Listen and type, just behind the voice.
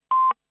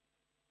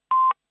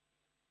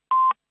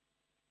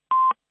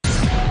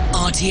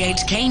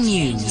RTHK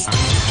News.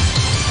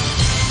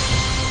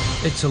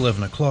 It's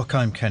 11 o'clock.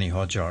 I'm Kenny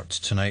Hodgart.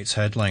 Tonight's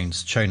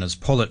headlines. China's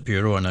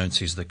Politburo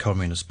announces the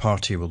Communist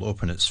Party will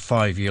open its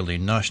 5-yearly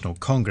National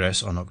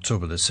Congress on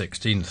October the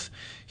 16th.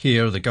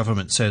 Here, the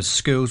government says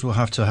schools will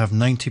have to have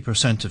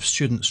 90% of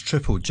students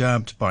triple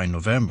jabbed by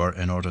November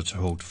in order to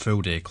hold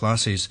full-day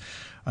classes.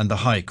 And the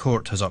High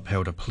Court has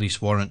upheld a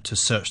police warrant to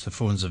search the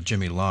phones of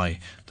Jimmy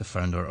Lai, the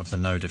founder of the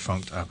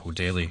now-defunct Apple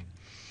Daily.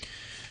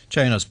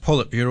 China's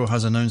Politburo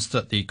has announced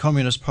that the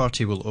Communist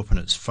Party will open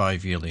its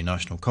 5-yearly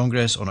National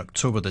Congress on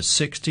October the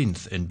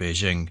 16th in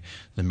Beijing.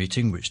 The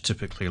meeting, which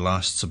typically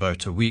lasts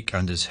about a week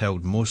and is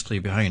held mostly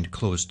behind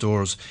closed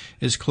doors,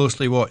 is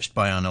closely watched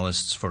by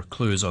analysts for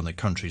clues on the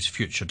country's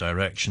future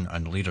direction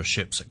and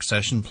leadership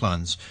succession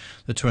plans.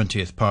 The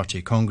 20th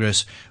Party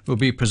Congress will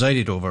be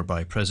presided over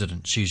by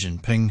President Xi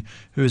Jinping,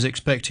 who is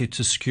expected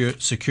to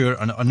secure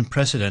an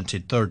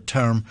unprecedented third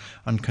term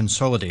and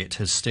consolidate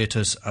his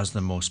status as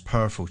the most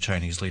powerful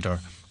Chinese leader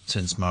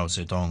since Mao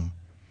Zedong.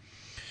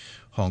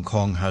 Hong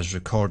Kong has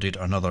recorded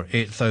another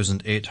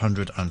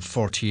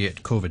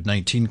 8,848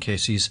 COVID-19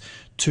 cases,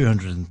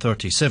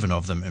 237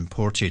 of them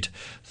imported.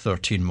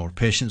 13 more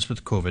patients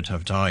with COVID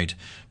have died.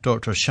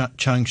 Dr.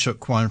 Chang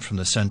Shuk Wan from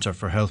the Centre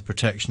for Health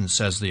Protection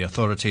says the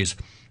authorities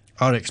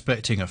are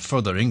expecting a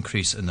further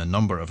increase in the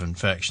number of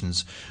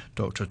infections.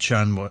 Dr.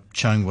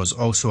 Chang was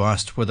also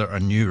asked whether a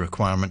new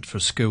requirement for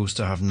schools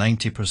to have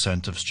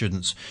 90% of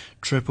students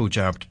triple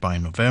jabbed by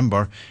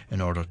November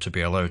in order to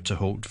be allowed to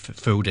hold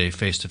full-day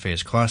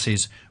face-to-face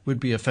classes would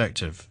be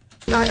effective.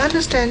 I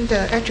understand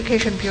the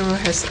Education Bureau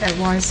has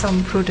advised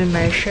some prudent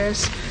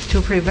measures to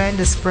prevent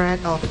the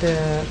spread of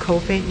the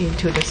COVID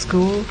into the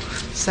school,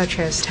 such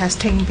as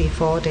testing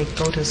before they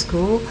go to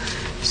school.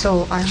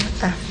 So I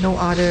have no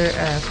other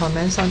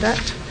comments on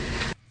that.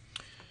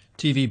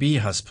 TVB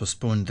has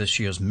postponed this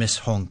year's Miss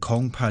Hong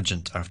Kong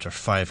pageant after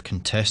 5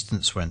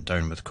 contestants went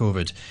down with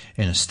COVID.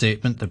 In a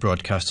statement, the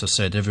broadcaster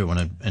said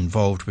everyone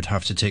involved would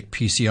have to take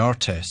PCR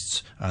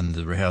tests and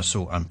the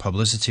rehearsal and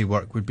publicity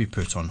work would be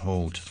put on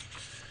hold.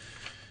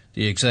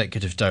 The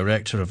executive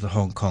director of the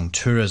Hong Kong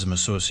Tourism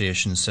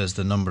Association says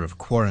the number of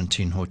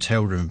quarantine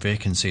hotel room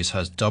vacancies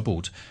has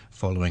doubled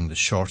following the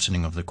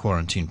shortening of the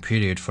quarantine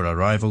period for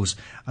arrivals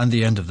and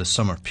the end of the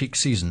summer peak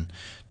season.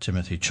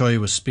 Timothy Choi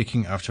was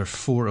speaking after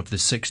 4 of the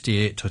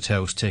 68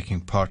 hotels taking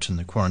part in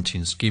the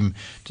quarantine scheme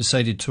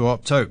decided to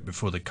opt out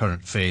before the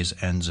current phase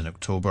ends in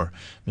October.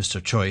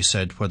 Mr. Choi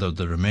said whether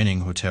the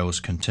remaining hotels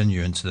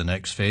continue into the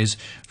next phase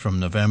from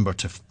November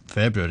to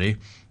February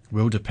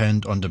will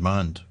depend on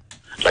demand.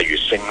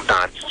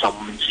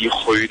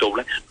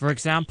 For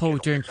example,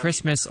 during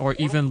Christmas or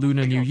even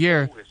Lunar New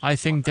Year, I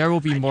think there will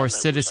be more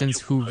citizens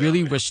who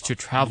really wish to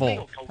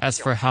travel. As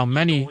for how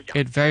many,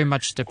 it very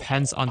much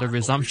depends on the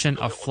resumption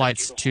of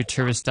flights to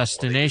tourist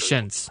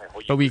destinations,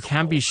 but we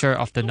can't be sure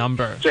of the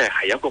number.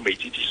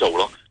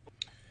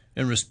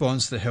 In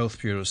response, the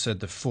Health Bureau said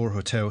the 4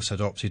 hotels had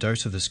opted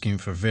out of the scheme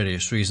for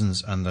various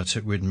reasons and that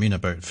it would mean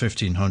about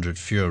 1,500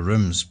 fewer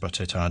rooms,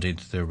 but it added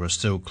there were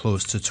still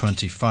close to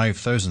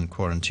 25,000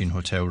 quarantine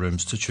hotel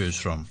rooms to choose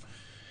from.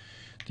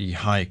 The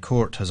High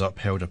Court has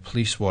upheld a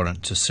police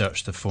warrant to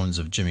search the phones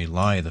of Jimmy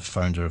Lai, the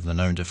founder of the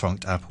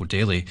now-defunct Apple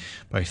Daily,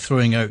 by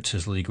throwing out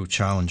his legal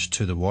challenge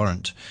to the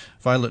warrant.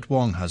 Violet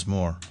Wong has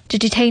more. The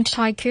detained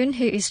tycoon,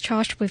 who is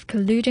charged with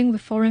colluding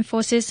with foreign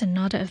forces and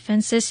other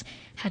offences,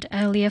 had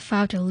earlier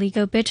filed a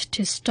legal bid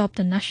to stop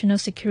the National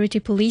Security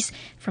Police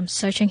from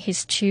searching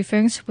his 2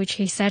 phones, which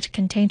he said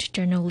contained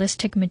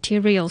journalistic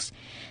materials.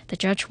 The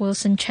judge,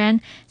 Wilson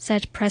Chan,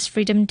 said press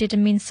freedom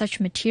didn't mean such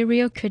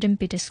material couldn't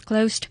be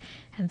disclosed,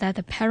 and that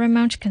the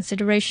paramount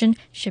consideration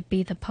should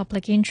be the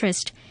public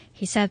interest.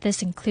 He said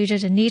this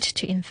included a need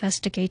to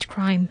investigate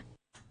crime.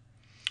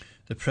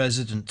 The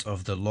president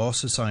of the Law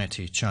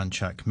Society, Chan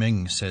Chak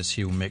Ming, says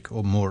he'll make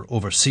more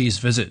overseas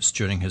visits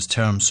during his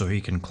term so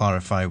he can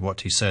clarify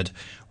what he said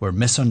were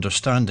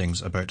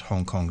misunderstandings about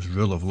Hong Kong's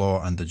rule of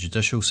law and the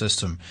judicial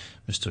system.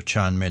 Mr.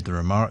 Chan made the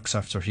remarks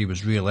after he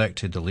was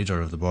re-elected the leader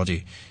of the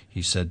body.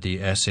 He said the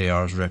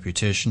SAR's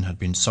reputation had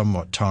been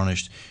somewhat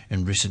tarnished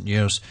in recent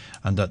years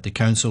and that the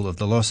Council of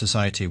the Law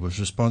Society was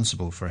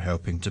responsible for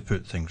helping to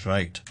put things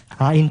right.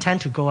 I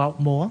intend to go out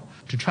more,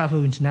 to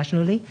travel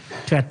internationally,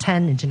 to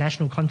attend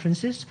international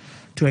conferences,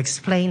 to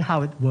explain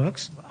how it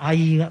works,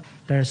 i.e.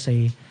 there's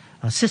a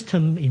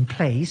system in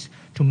place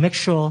to make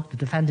sure the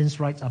defendant's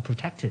rights are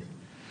protected.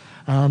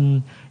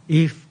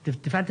 If the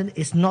defendant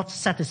is not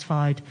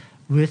satisfied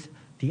with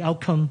the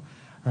outcome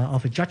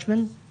of a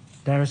judgment,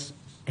 there's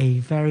a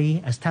very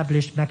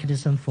established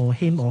mechanism for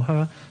him or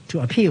her to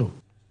appeal.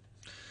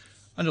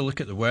 And a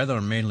look at the weather,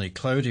 mainly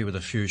cloudy with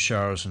a few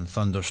showers and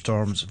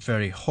thunderstorms,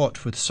 very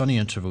hot with sunny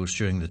intervals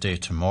during the day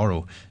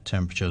tomorrow.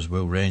 Temperatures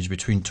will range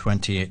between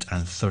 28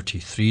 and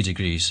 33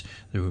 degrees.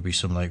 There will be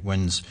some light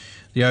winds.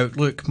 The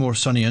outlook, more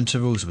sunny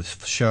intervals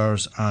with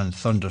showers and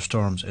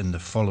thunderstorms in the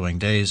following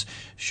days.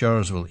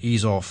 Showers will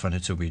ease off and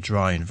it will be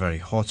dry and very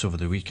hot over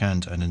the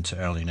weekend and into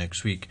early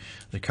next week.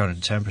 The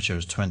current temperature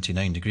is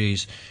 29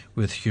 degrees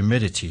with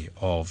humidity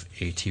of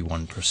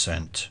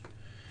 81%.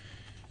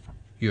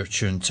 You're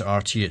tuned to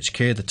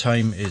RTHK. The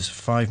time is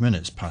 5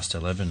 minutes past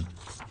 11.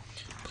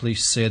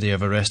 Police say they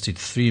have arrested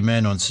 3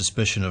 men on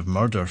suspicion of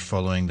murder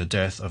following the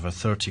death of a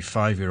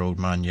 35-year-old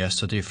man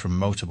yesterday from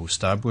multiple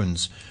stab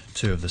wounds.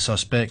 2 of the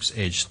suspects,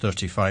 aged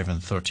 35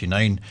 and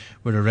 39,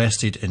 were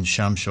arrested in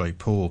Shamshui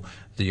Po.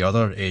 The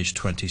other, aged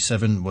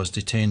 27, was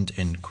detained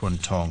in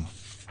Kwun Tong.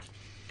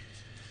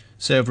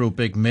 Several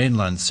big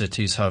mainland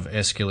cities have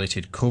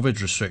escalated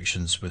COVID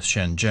restrictions, with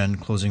Shenzhen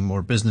closing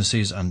more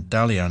businesses and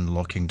Dalian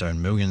locking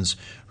down millions,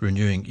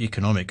 renewing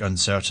economic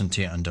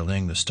uncertainty and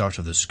delaying the start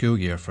of the school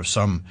year for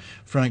some.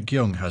 Frank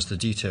Young has the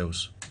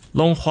details.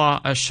 Longhua,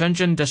 a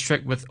Shenzhen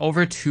district with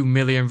over 2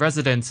 million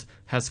residents,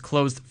 has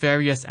closed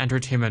various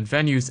entertainment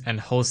venues and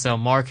wholesale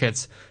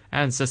markets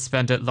and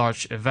suspended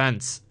large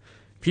events.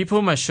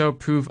 People must show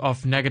proof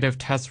of negative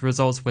test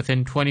results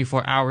within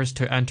 24 hours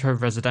to enter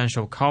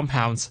residential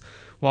compounds,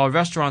 while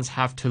restaurants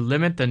have to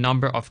limit the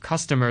number of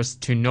customers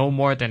to no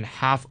more than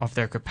half of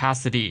their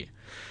capacity.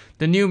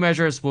 The new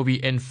measures will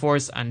be in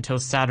force until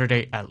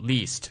Saturday at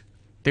least.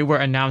 They were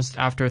announced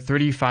after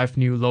 35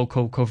 new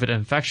local COVID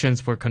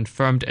infections were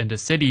confirmed in the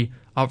city,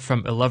 up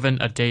from 11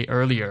 a day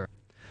earlier.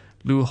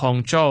 Lu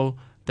Hongzhou,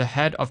 the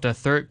head of the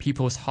 3rd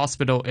People's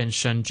Hospital in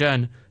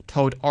Shenzhen,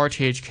 told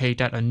RTHK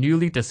that a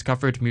newly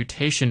discovered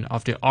mutation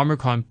of the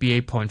Omicron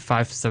BA.5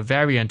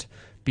 subvariant,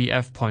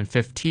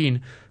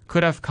 BF.15,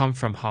 could have come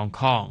from Hong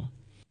Kong.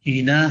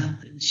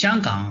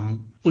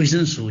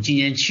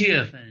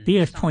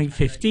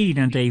 BF.15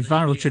 and a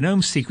viral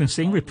genome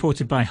sequencing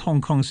reported by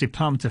Hong Kong's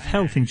Department of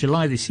Health in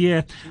July this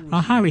year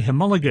are highly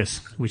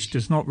homologous, which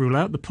does not rule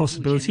out the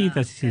possibility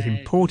that it is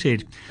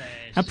imported.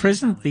 At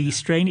present, the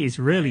strain is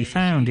rarely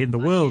found in the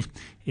world.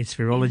 Its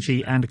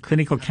virology and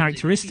clinical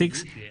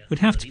characteristics would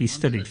have to be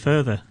studied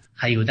further.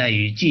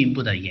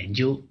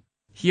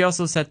 He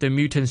also said the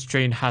mutant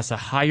strain has a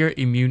higher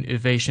immune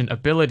evasion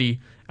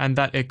ability and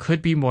that it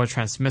could be more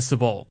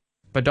transmissible.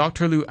 But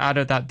Dr. Lu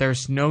added that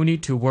there's no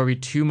need to worry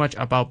too much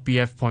about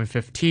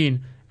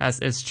BF.15, as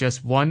it's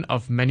just one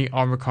of many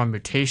Omicron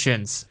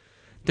mutations.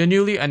 The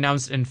newly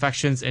announced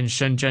infections in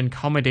Shenzhen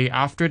come a day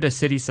after the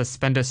city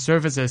suspended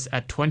services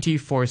at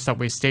 24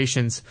 subway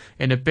stations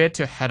in a bid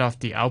to head off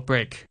the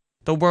outbreak.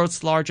 The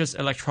world's largest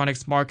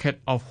electronics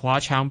market of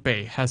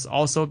Huaqiangbei has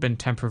also been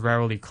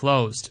temporarily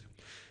closed.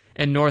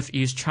 In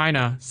northeast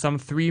China, some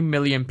 3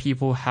 million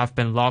people have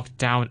been locked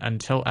down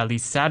until at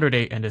least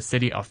Saturday in the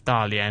city of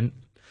Dalian.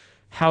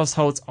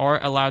 Households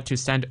are allowed to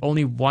send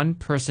only 1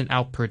 person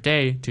out per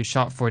day to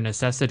shop for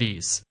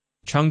necessities.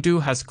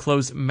 Chengdu has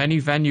closed many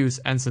venues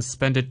and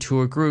suspended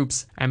tour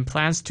groups and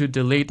plans to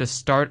delay the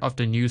start of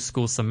the new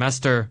school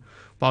semester,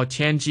 while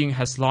Tianjin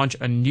has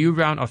launched a new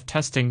round of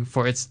testing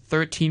for its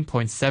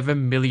 13.7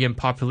 million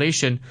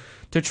population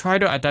to try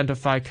to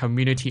identify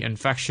community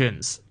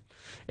infections.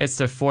 It's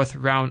the 4th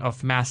round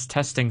of mass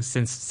testing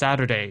since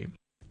Saturday.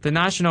 The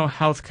National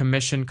Health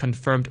Commission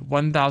confirmed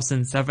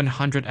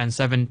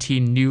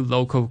 1,717 new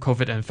local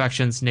COVID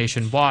infections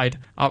nationwide,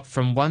 up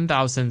from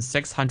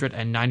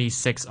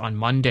 1,696 on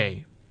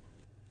Monday.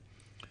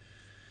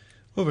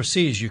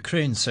 Overseas,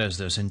 Ukraine says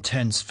there's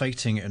intense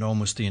fighting in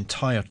almost the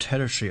entire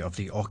territory of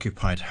the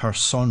occupied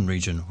Kherson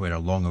region, where a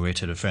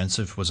long-awaited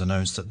offensive was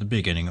announced at the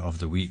beginning of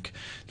the week.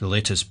 The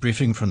latest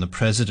briefing from the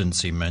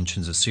presidency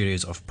mentions a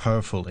series of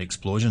powerful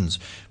explosions.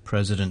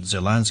 President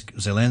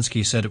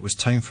Zelensky said it was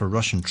time for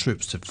Russian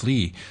troops to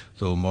flee,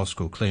 though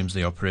Moscow claims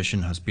the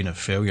operation has been a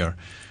failure.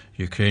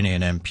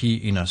 Ukrainian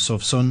MP Inna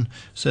Sovsun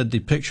said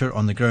the picture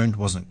on the ground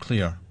wasn't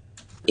clear.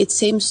 It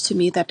seems to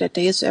me that it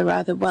is a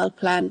rather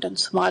well-planned and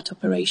smart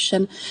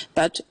operation,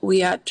 but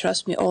we are,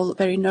 trust me, all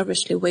very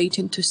nervously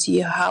waiting to see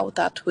how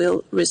that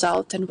will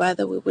result and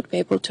whether we would be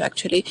able to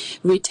actually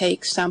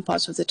retake some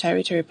parts of the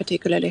territory,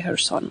 particularly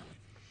Kherson.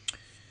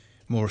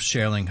 More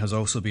shelling has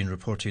also been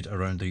reported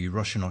around the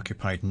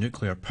Russian-occupied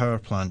nuclear power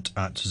plant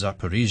at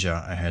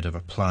Zaporizhia ahead of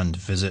a planned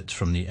visit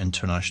from the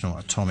International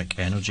Atomic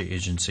Energy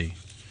Agency.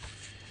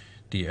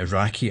 The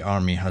Iraqi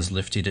army has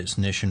lifted its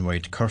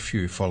nationwide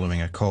curfew following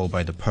a call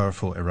by the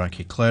powerful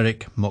Iraqi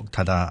cleric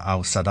Muqtada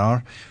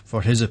al-Sadr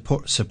for his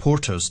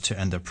supporters to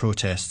end their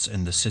protests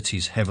in the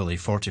city's heavily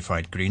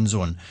fortified green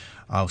zone.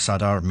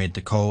 Al-Sadr made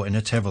the call in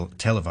a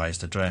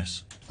televised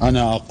address.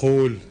 أنا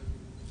أقول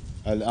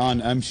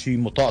الآن أمشي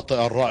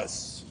مطأطئ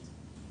الرأس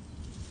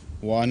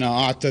وأنا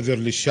أعتذر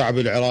للشعب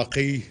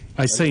العراقي.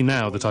 I say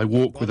now that I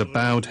walk with a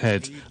bowed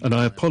head and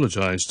I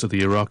apologize to the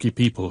Iraqi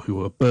people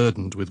who are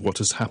burdened with what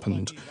has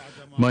happened.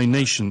 My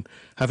nation,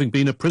 having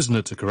been a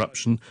prisoner to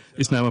corruption,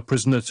 is now a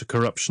prisoner to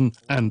corruption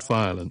and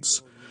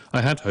violence.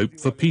 I had hoped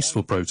for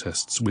peaceful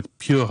protests with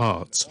pure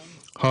hearts,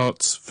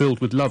 hearts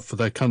filled with love for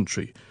their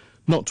country,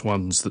 not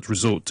ones that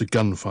resort to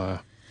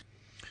gunfire.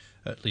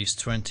 At least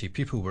 20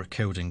 people were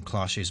killed in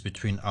clashes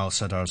between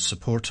al-Sadr's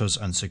supporters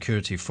and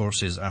security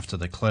forces after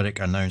the cleric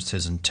announced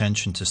his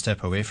intention to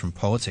step away from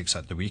politics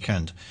at the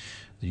weekend.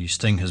 The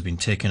sting has been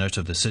taken out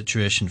of the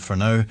situation for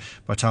now,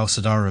 but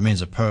al-Sadr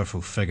remains a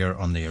powerful figure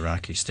on the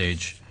Iraqi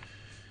stage.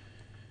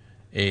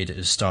 Aid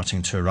is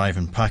starting to arrive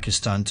in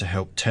Pakistan to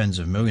help tens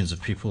of millions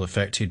of people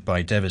affected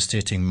by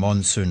devastating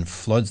monsoon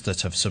floods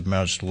that have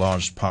submerged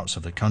large parts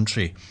of the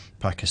country.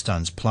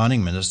 Pakistan's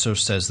planning minister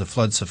says the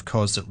floods have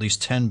caused at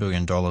least $10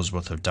 billion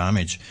worth of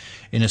damage.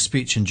 In a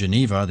speech in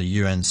Geneva, the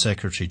UN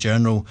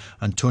Secretary-General,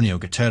 Antonio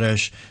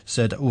Guterres,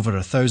 said over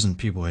 1,000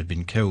 people had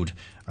been killed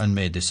and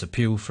made this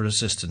appeal for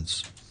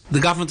assistance. The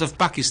government of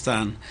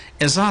Pakistan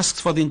has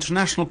asked for the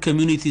international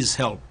community's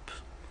help.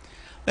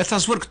 Let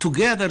us work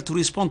together to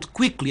respond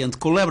quickly and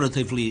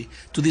collaboratively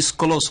to this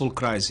colossal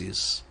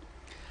crisis.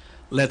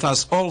 Let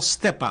us all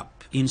step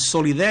up in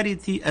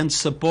solidarity and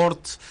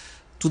support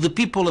to the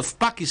people of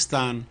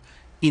Pakistan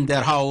in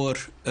their hour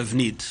of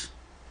need.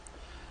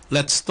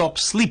 Let's stop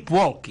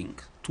sleepwalking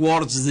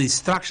towards the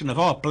destruction of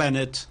our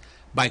planet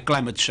by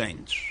climate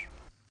change.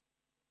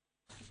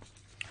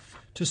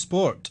 To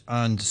sport,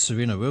 and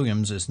Serena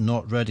Williams is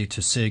not ready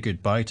to say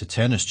goodbye to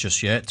tennis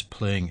just yet,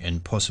 playing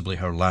in possibly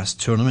her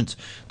last tournament.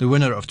 The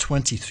winner of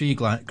 23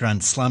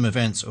 Grand Slam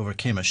events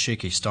overcame a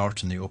shaky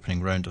start in the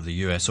opening round of the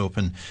US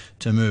Open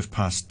to move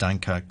past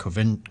Danka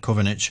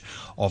Kovinic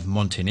of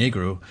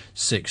Montenegro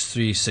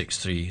 6-3,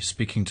 6-3.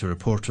 Speaking to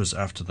reporters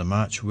after the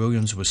match,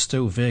 Williams was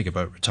still vague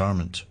about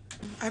retirement.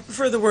 I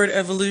prefer the word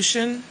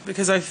evolution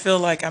because I feel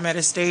like I'm at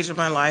a stage of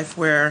my life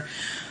where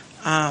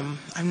I'm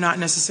not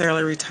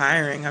necessarily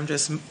retiring. I'm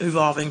just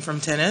evolving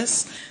from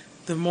tennis.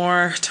 The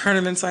more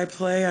tournaments I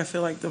play, I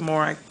feel like the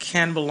more I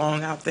can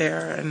belong out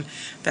there, and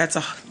that's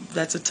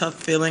a tough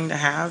feeling to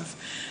have,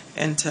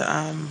 and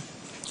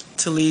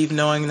to leave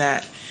knowing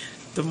that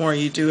the more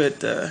you do it,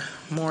 the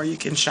more you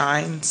can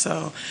shine.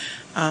 So,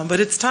 but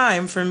it's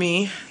time for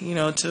me,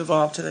 to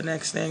evolve to the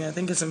next thing. I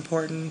think it's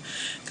important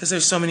because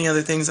there's so many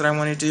other things that I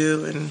want to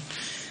do, and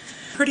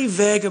pretty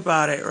vague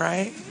about it,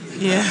 right?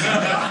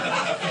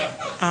 Yeah.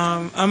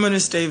 I'm going to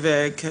stay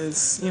vague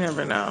because you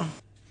never know.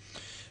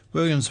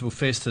 Williams will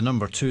face the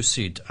number 2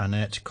 seed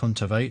Annette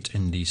Kontaveit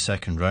in the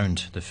second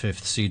round. The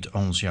 5th seed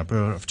Ons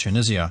Jabeur of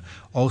Tunisia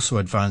also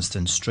advanced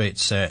in straight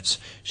sets.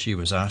 She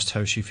was asked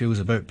how she feels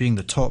about being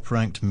the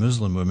top-ranked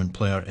Muslim woman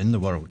player in the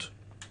world.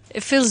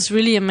 It feels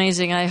really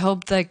amazing. I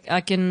hope that I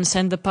can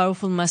send a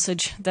powerful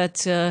message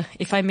that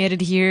if I made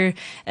it here,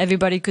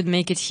 everybody could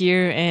make it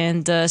here,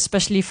 and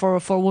especially for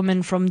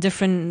women from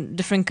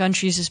different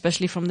countries,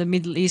 especially from the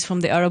Middle East, from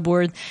the Arab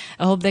world.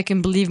 I hope they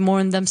can believe more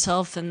in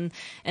themselves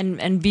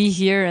and be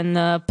here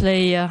and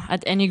play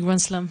at any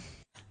Grand Slam.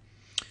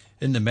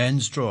 In the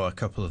men's draw, a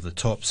couple of the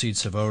top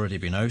seeds have already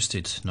been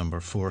ousted.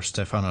 Number 4,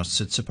 Stefanos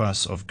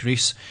Tsitsipas of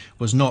Greece,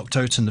 was knocked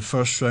out in the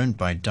first round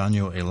by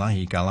Daniel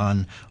Elahi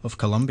Galan of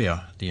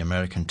Colombia. The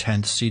American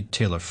 10th seed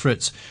Taylor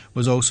Fritz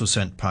was also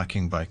sent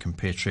packing by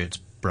compatriot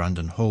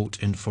Brandon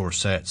Holt in 4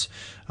 sets.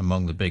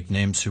 Among the big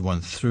names who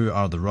won through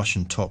are the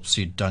Russian top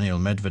seed Daniil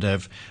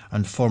Medvedev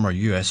and former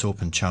US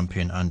Open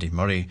champion Andy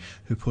Murray,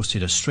 who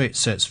posted a straight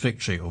sets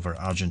victory over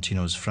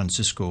Argentino's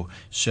Francisco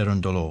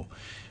Cerundolo.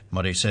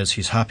 Murray says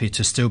he's happy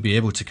to still be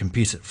able to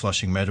compete at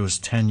Flushing Meadows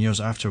 10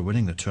 years after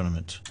winning the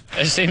tournament.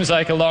 It seems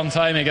like a long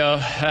time ago.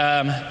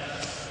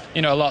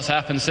 A lot's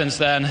happened since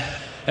then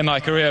in my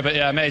career, but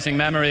yeah, amazing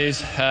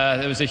memories.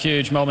 It was a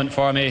huge moment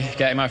for me,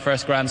 getting my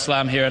first Grand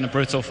Slam here in a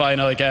brutal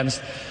final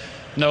against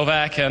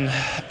Novak,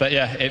 but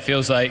yeah, it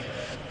feels like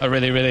a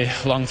really, really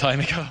long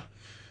time ago.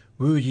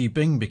 Wu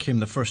Yibing became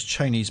the first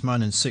Chinese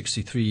man in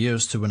 63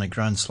 years to win a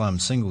Grand Slam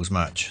singles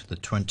match. The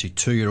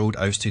 22-year-old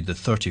ousted the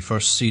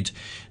 31st seed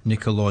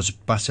Nicolas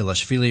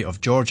Basilashvili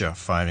of Georgia,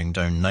 firing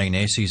down 9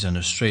 aces in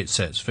a straight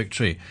sets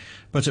victory.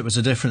 But it was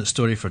a different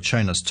story for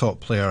China's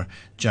top player,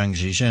 Zhang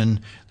Zhizhen.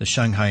 The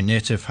Shanghai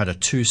native had a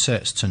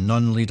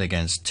 2-0 lead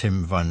against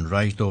Tim van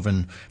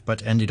Rijthoven,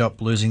 but ended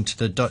up losing to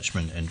the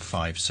Dutchman in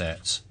 5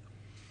 sets.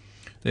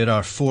 There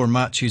are 4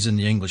 matches in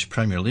the English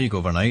Premier League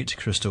overnight.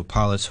 Crystal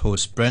Palace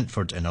host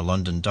Brentford in a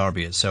London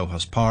derby at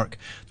Selhurst Park.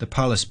 The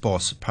Palace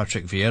boss,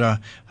 Patrick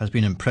Vieira, has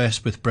been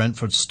impressed with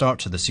Brentford's start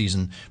to the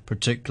season,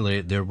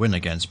 particularly their win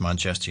against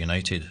Manchester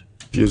United.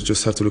 You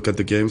just have to look at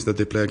the games that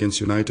they play against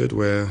United,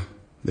 where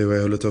there were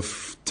a lot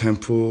of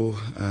tempo,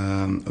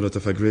 a lot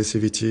of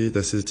aggressivity.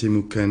 That's a team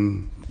who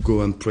can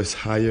go and press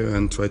higher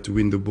and try to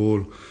win the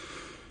ball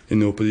in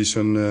the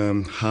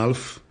opposition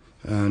half.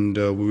 And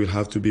we will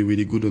have to be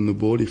really good on the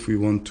ball if we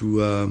want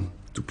to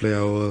play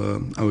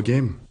our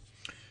game.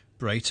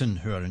 Brighton,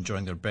 who are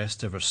enjoying their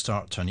best ever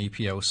start to an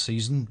EPL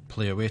season,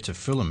 play away to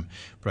Fulham.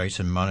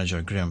 Brighton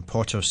manager Graham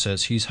Potter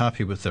says he's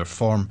happy with their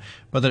form,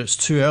 but that it's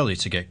too early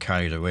to get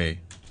carried away.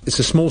 It's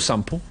a small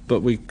sample,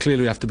 but we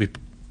clearly have to be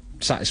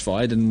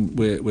satisfied, and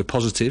we're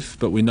positive.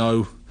 But we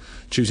know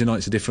Tuesday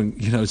night's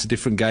it's a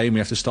different game. We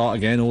have to start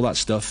again, all that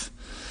stuff.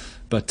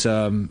 But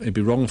it'd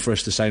be wrong for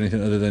us to say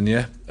anything other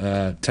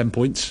than 10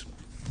 points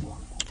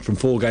from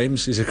 4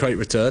 games is a great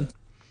return.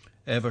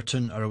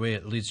 Everton are away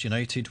at Leeds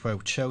United while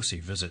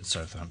Chelsea visit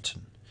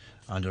Southampton.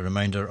 And a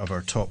reminder of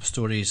our top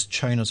stories.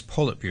 China's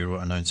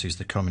Politburo announces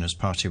the Communist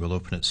Party will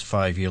open its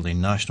 5-yearly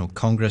National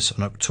Congress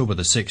on October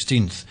the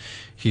 16th.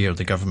 Here,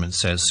 the government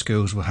says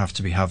schools will have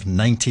to have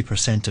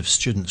 90% of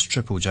students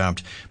triple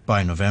jabbed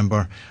by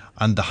November.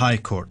 And the High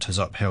Court has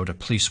upheld a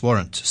police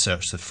warrant to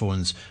search the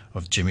phones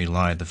of Jimmy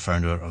Lai, the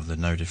founder of the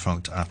now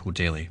defunct Apple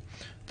Daily.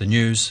 The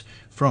news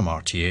from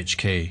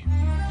RTHK.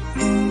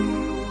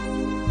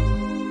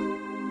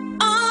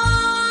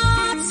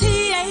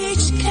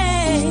 RTHK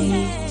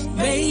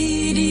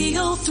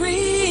Radio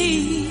 3.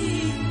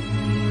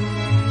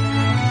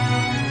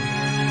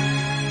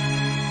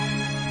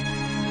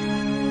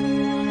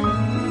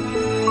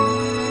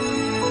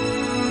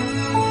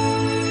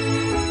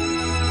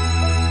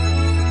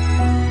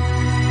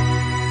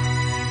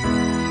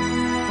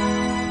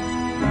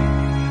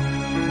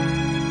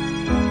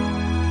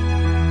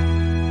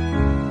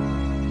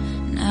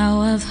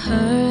 Now I've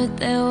heard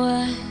there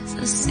was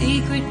a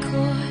secret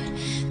chord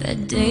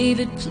that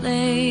David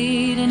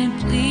played and it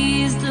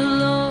pleased the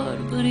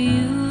Lord, but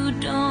you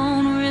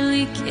don't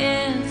really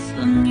care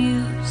for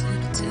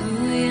music, do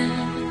ya?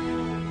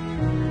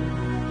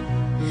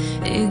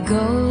 It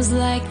goes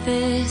like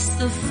this: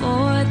 the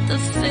fourth, the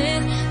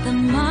fifth, the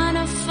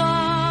minor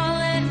fall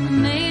and the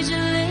major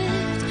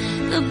lift,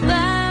 the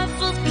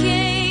baffled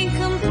king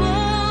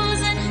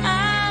composing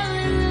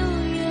hallelujah,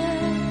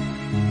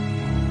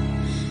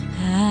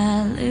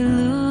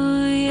 hallelujah,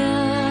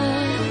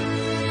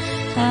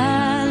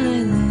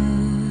 hallelujah,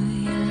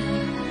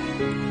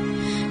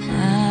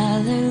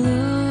 hallelujah,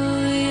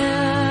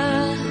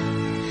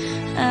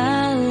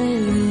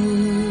 hallelujah.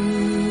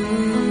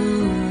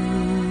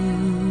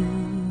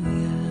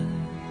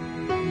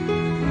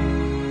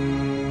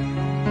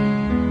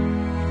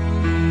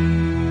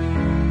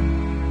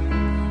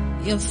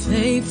 Your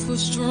faith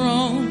was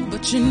strong,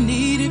 but you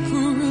needed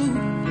proof.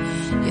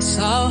 You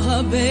saw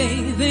her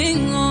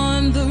bathing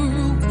on the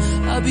roof,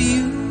 her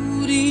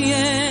beauty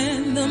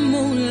and the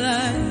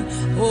moonlight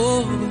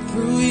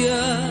overthrew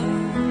you.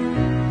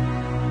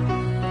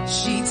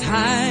 She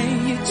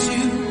tied you to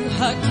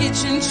her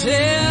kitchen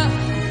chair,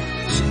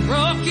 she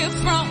broke your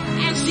throat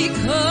and she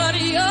cut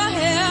your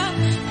hair,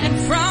 and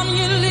from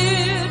your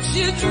lips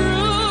you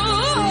drew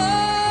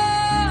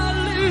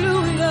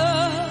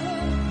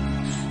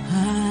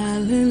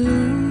hallelujah,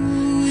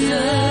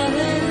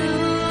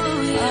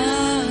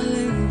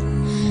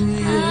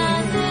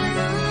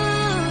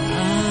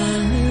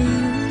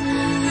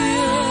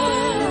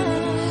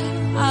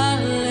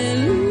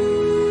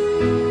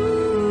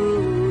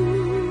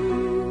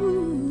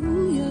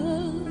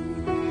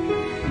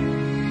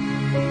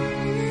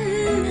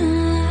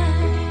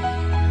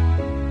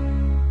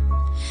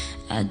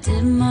 I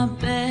did my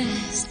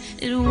best,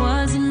 it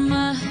wasn't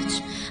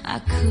much, I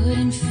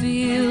couldn't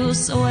feel,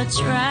 so I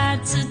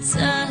tried to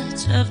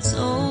touch. I've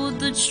told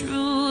the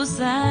truth,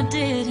 I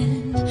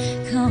didn't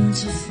come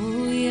to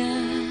fool ya.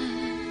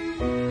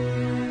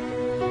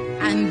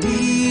 And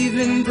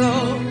even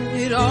though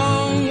it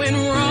all went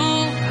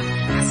wrong,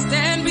 I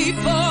stand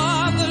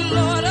before the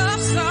Lord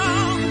of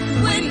song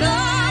with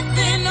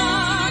nothing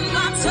on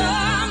my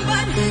tongue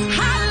but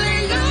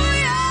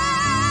hallelujah,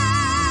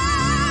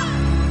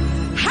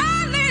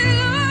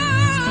 hallelujah.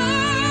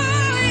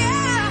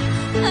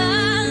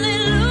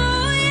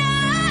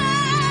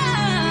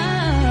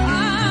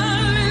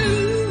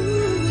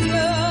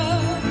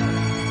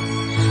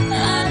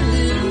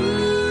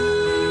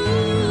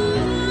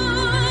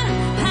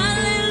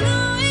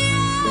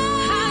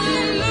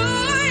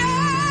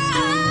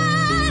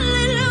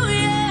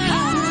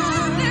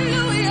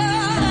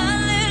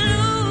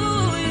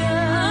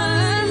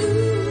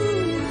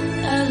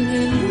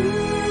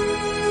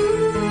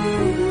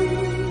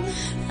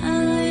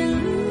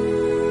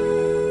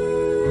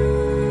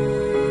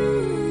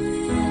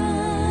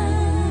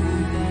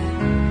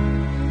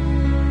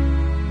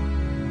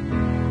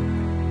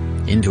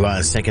 Into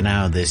our second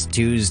hour this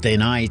Tuesday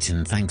night,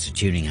 and thanks for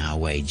tuning our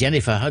way.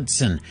 Jennifer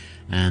Hudson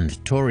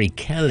and Tori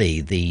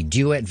Kelly, the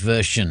duet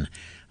version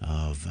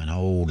of an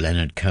old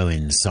Leonard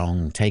Cohen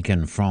song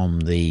taken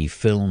from the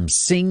film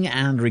Sing,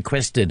 and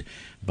requested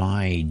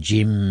by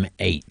Jim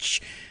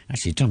H.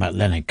 Actually, talking about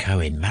Leonard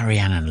Cohen,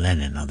 Marianne and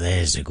Lennon. Now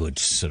there's a good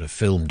sort of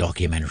film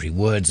documentary,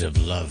 Words of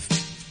Love.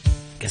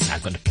 Guess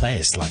I've got to play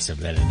a slice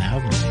of Lennon now,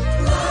 haven't I?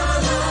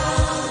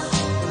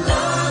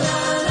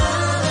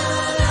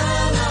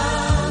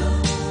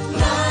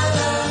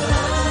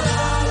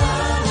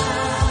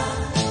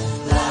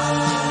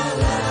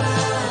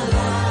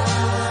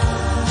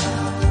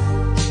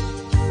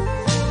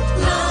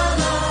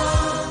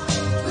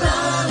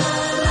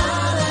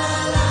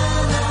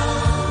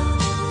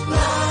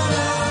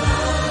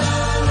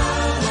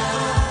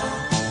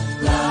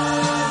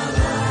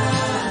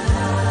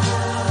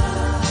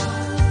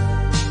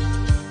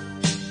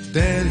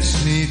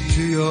 Dance me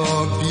to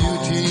your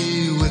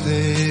beauty with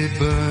a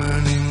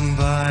burning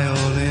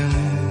violin.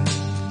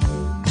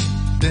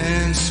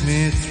 Dance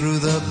me through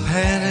the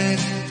panic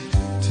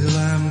till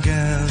I'm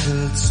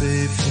gathered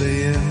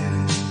safely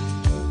in.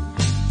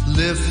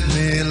 Lift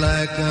me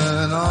like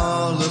an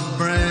olive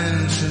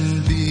branch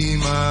and be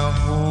my my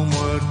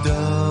homeward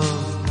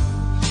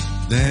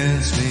dove,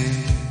 dance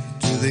me